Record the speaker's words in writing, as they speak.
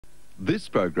This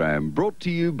program brought to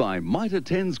you by Mitre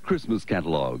 10's Christmas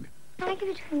catalogue. Can I give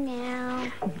it to him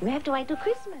now? We have to wait till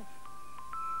Christmas.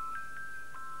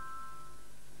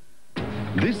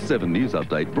 This 7 News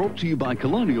Update brought to you by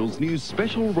Colonial's new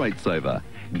special rate saver.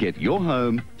 Get your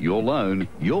home, your loan,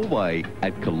 your way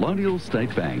at Colonial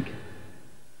State Bank.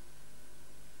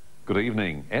 Good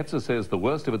evening. ETSA says the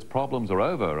worst of its problems are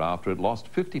over after it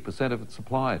lost 50% of its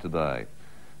supply today.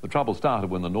 The trouble started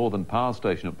when the northern power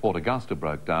station at Port Augusta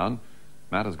broke down.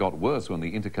 Matters got worse when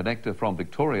the interconnector from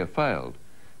Victoria failed.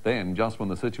 Then, just when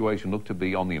the situation looked to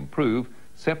be on the improve,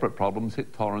 separate problems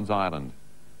hit Torrens Island.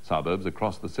 Suburbs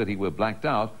across the city were blacked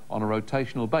out on a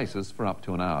rotational basis for up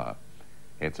to an hour.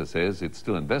 ETSA says it's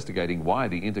still investigating why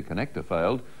the interconnector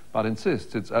failed, but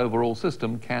insists its overall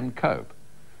system can cope.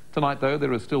 Tonight, though,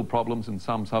 there are still problems in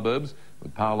some suburbs,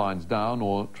 with power lines down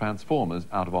or transformers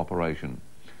out of operation.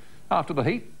 After the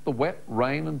heat, the wet,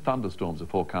 rain and thunderstorms are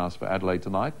forecast for Adelaide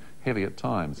tonight, heavy at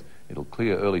times. It'll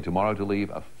clear early tomorrow to leave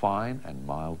a fine and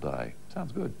mild day.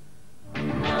 Sounds good.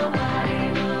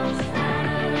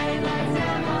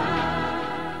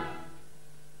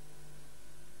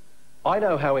 I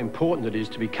know how important it is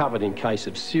to be covered in case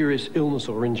of serious illness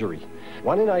or injury.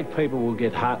 1 in 8 people will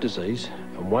get heart disease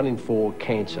and 1 in 4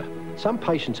 cancer. Some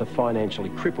patients are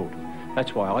financially crippled.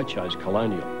 That's why I chose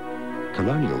Colonial.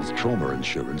 Colonial's trauma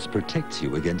insurance protects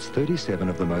you against 37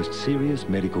 of the most serious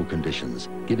medical conditions,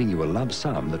 giving you a lump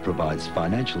sum that provides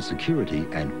financial security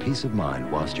and peace of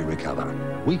mind whilst you recover.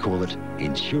 We call it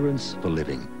insurance for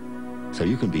living, so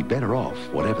you can be better off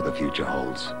whatever the future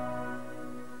holds.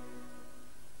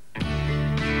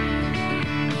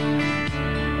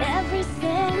 Every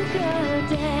single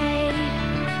day,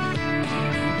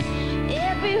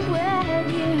 every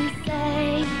word you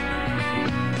say,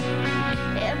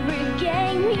 every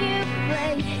game you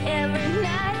play, every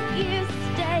night you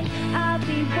stay, I'll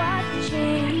be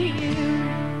watching you.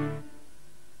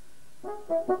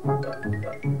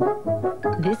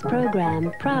 This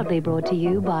program proudly brought to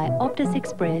you by Optus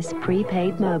Express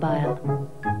Prepaid Mobile.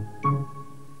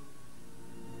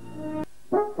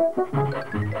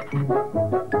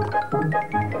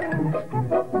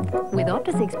 With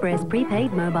Optus Express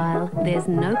Prepaid Mobile, there's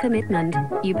no commitment.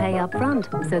 You pay up front,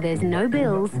 so there's no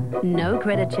bills, no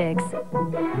credit checks.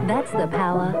 That's the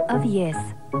power of yes.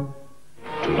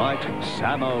 Tonight,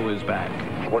 Samo is back.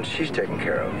 Once she's taken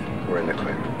care of, we're in the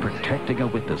clear. Protecting a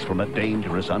witness from a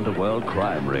dangerous underworld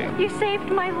crime ring. You saved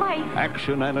my life.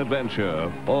 Action and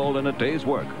adventure, all in a day's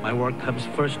work. My work comes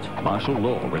first. Martial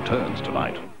law returns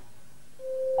tonight.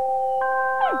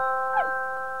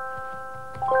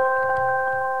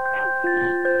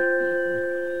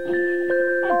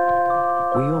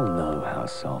 We all know how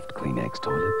soft Kleenex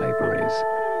toilet paper is.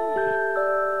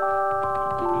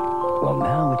 Well,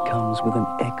 now it comes with an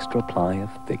extra ply of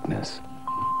thickness.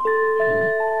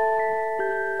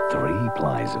 3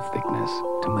 plies of thickness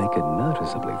to make it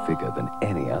noticeably thicker than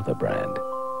any other brand.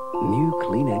 New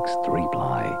Kleenex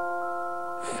 3-ply.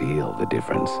 Feel the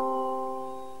difference.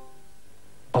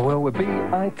 Oh, well, we're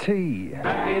BIT.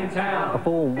 Back in town.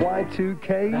 For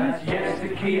Y2K. That's yes to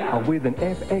Kia. With an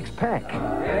FX pack.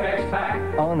 FX pack.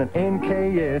 On an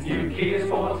NKS. New Kia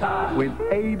Sportage. With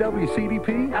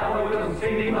AWCDP. Alloy wheels and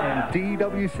CD player.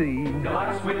 DWC.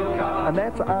 Deluxe wheel cover. And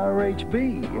that's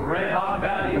RHB. Red hot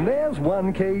value. And there's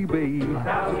 1KB.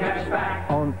 1,000 cash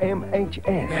back. On MHS.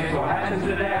 Pencil hatches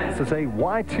sedan. So say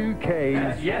Y2K.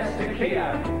 That's yes to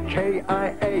Kia.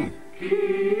 KIA.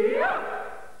 Kia.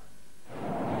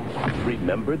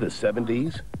 Remember the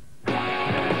 70s?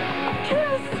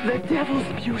 Kiss the devil's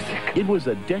music. It was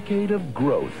a decade of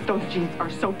growth. Those jeans are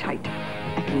so tight.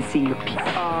 I can see your piece.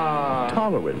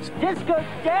 Tolerance. Disco's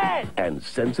dead. And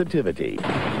sensitivity.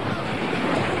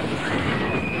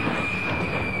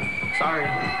 Sorry.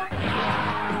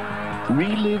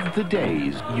 Relive the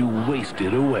days you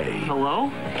wasted away. Hello?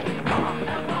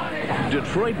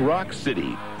 Detroit Rock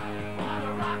City.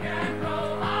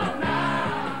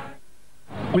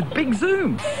 With big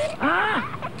zoom.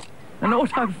 An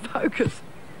autofocus.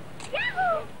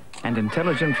 And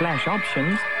intelligent flash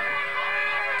options.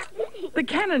 The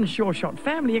Canon Sureshot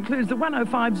family includes the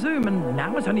 105 zoom, and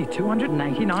now it's only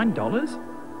 $289.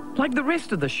 Like the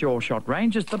rest of the Sureshot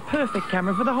range, it's the perfect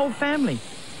camera for the whole family.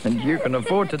 And you can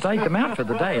afford to take them out for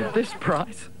the day at this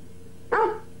price.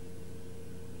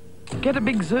 Get a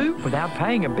big zoom without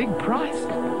paying a big price.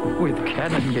 With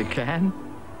Canon you can.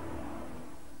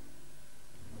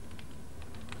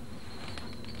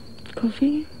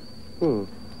 Coffee?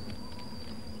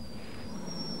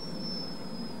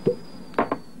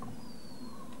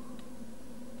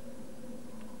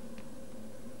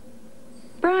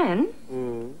 Brian?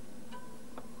 Don't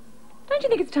you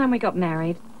think it's time we got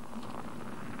married?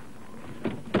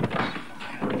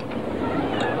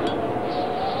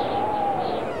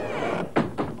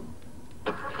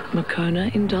 Moccona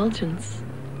indulgence.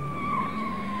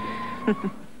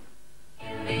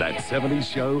 That 70s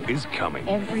show is coming.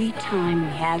 Every time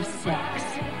we have sex,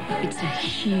 it's a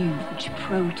huge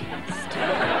protest. You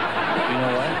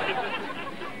know what?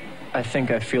 I think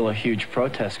I feel a huge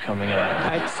protest coming up.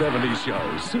 That 70s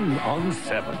show, soon on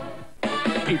 7.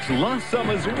 It's last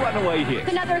summer's runaway hit.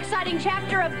 Another exciting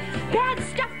chapter of bad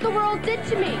stuff the world did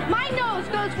to me. My nose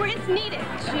goes where it's needed.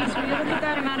 Jeez, when you look at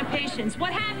that amount of patience,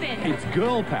 what happened? It's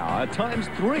girl power times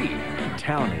 3.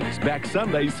 Townies, back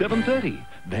Sunday, 7:30.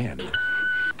 Then...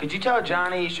 Could you tell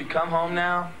Johnny he should come home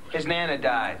now? His Nana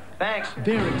died. Thanks.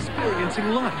 They're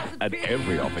experiencing life at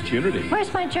every opportunity.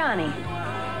 Where's my Johnny?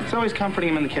 It's always comforting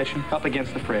him in the kitchen, up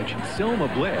against the fridge. Selma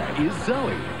Blair is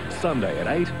Zoe. Sunday at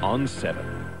 8 on 7.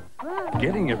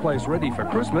 Getting your place ready for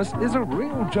Christmas is a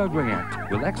real juggling act.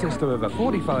 With access to over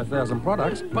 45,000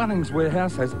 products, Bunnings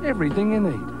Warehouse has everything you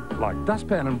need. Like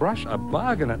dustpan and brush, a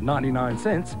bargain at 99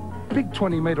 cents. Big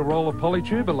 20-metre roll of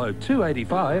polytube below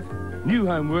 $2.85. New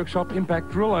Home Workshop Impact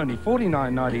Drill only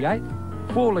 $49.98.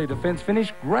 4-litre fence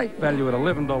finish, great value at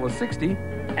 $11.60.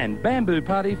 And bamboo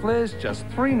party flares, just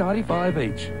 $3.95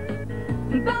 each.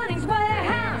 Bunnings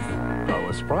Warehouse!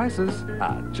 Lowest prices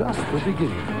are just the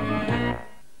beginning.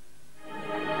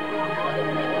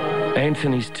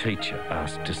 Anthony's teacher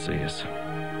asked to see us.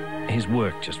 His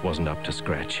work just wasn't up to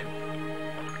scratch.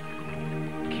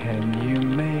 Can you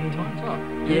make...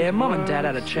 Yeah, Mum and Dad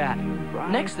had a chat.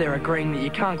 Next, they're agreeing that you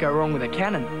can't go wrong with a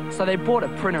Canon, so they bought a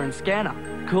printer and scanner.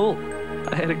 Cool.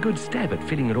 I had a good stab at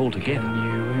fitting it all together. Can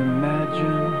you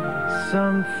imagine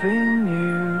something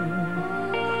new?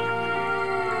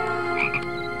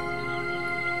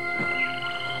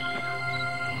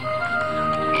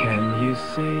 Can you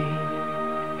see,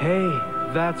 hey,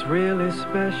 that's really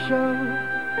special?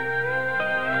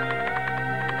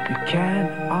 You can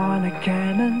on a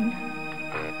Canon.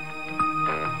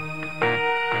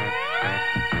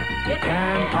 You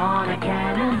can on a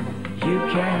Canon. You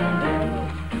can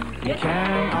do. You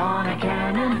can on a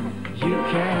Canon. You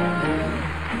can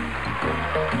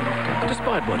do.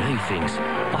 Despite what he thinks,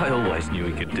 I always knew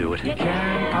he could do it. You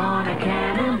can on a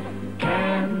Canon.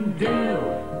 Can do.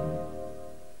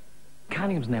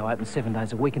 Cunningham's now open 7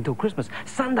 days a week until Christmas.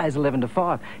 Sundays 11 to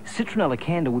 5. Citronella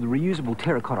candle with reusable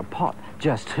terracotta pot,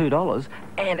 just $2.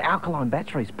 And alkaline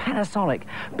batteries, Panasonic,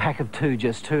 pack of 2,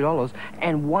 just $2.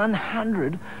 And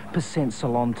 100%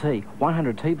 Ceylon tea,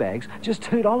 100 tea bags, just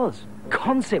 $2.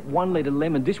 Concept 1 litre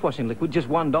lemon dishwashing liquid, just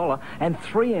 $1. And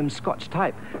 3M Scotch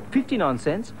tape, 59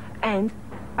 cents and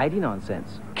 89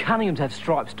 cents. Cunningham's have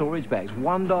striped storage bags,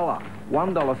 $1,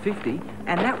 $1.50,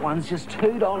 and that one's just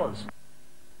 $2.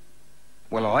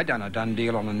 Well, I done a done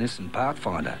deal on a Nissan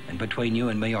Pathfinder, and between you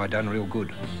and me, I done real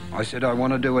good. I said I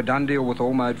want to do a done deal with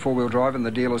all-mode four-wheel drive, and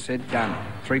the dealer said, done.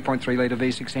 3.3 litre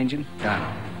V6 engine, done.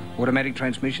 Automatic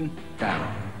transmission,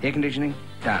 done. Air conditioning,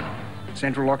 done.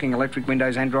 Central locking electric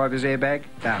windows and driver's airbag,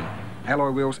 done.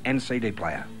 Alloy wheels and CD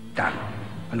player, done.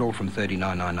 And all from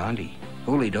 $39,990.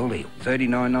 Hooly dooly,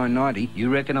 $39,990. You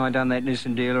reckon I done that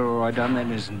Nissan dealer or I done that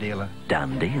Nissan dealer?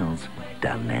 Done deals,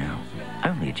 done now.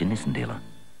 Only at your Nissan dealer.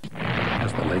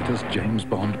 As the latest James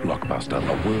Bond blockbuster,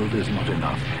 The World Is Not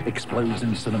Enough, explodes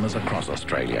in cinemas across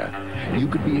Australia, you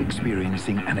could be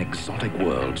experiencing an exotic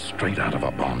world straight out of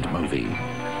a Bond movie.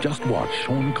 Just watch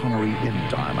Sean Connery in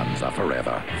Diamonds Are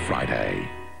Forever, Friday.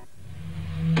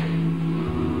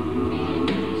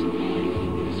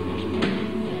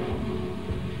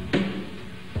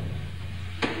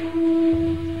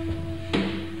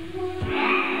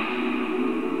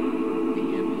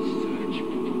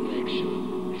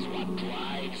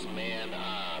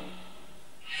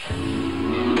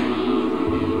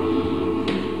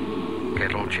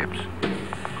 Kettle chips,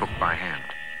 cooked by hand.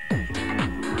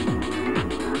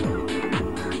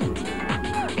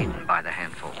 Eaten by the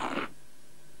handful.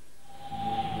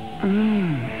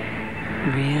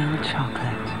 Real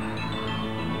chocolate.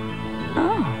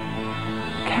 Oh,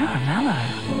 caramello.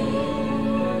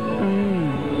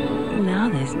 Now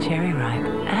there's cherry ripe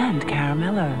and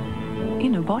caramello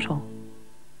in a bottle.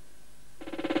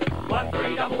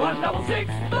 131166.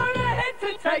 Phone ahead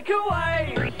to take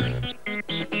away.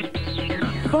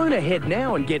 Phone ahead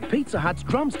now and get Pizza Hut's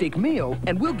drumstick meal,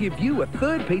 and we'll give you a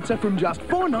third pizza from just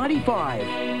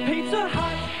 $4.95. Pizza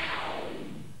Hut.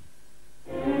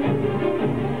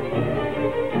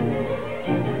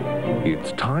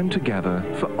 It's time to gather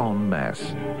for En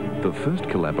Masse, the first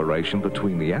collaboration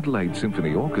between the Adelaide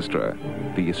Symphony Orchestra,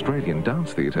 the Australian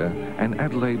Dance Theatre and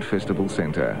Adelaide Festival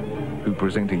Centre, who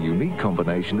present a unique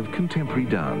combination of contemporary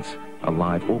dance, a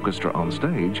live orchestra on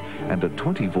stage and a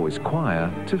 20-voice choir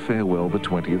to farewell the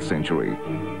 20th century.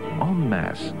 En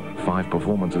Masse, 5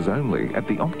 performances only at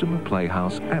the Optima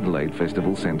Playhouse Adelaide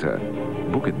Festival Centre.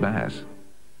 Book at Masse.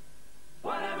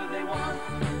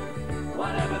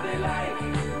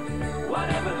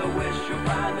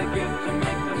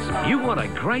 You want a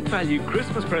great value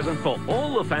Christmas present for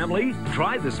all the family?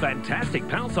 Try this fantastic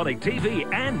Panasonic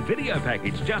TV and video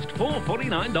package, just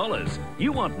 $449.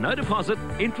 You want no deposit,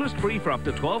 interest-free for up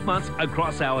to 12 months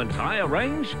across our entire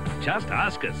range? Just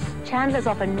ask us. Chandlers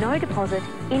offer no deposit,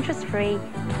 interest-free,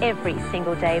 every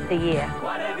single day of the year.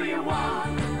 Whatever you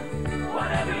want,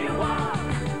 whatever you want.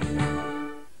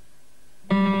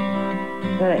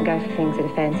 I don't go for things that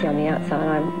are fancy on the outside.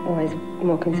 I'm always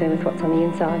more concerned with what's on the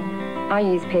inside. I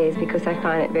use Pears because I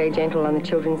find it very gentle on the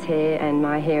children's hair and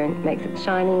my hair, and makes it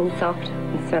shiny and soft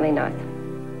and smelling nice.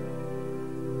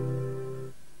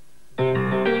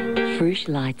 Fruche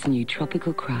Light's new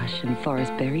Tropical Crush and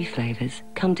Forest Berry flavours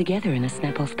come together in a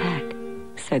snap-off pack,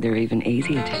 so they're even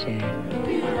easier to share.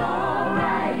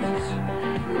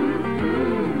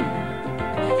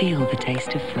 Feel the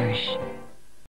taste of Fruche.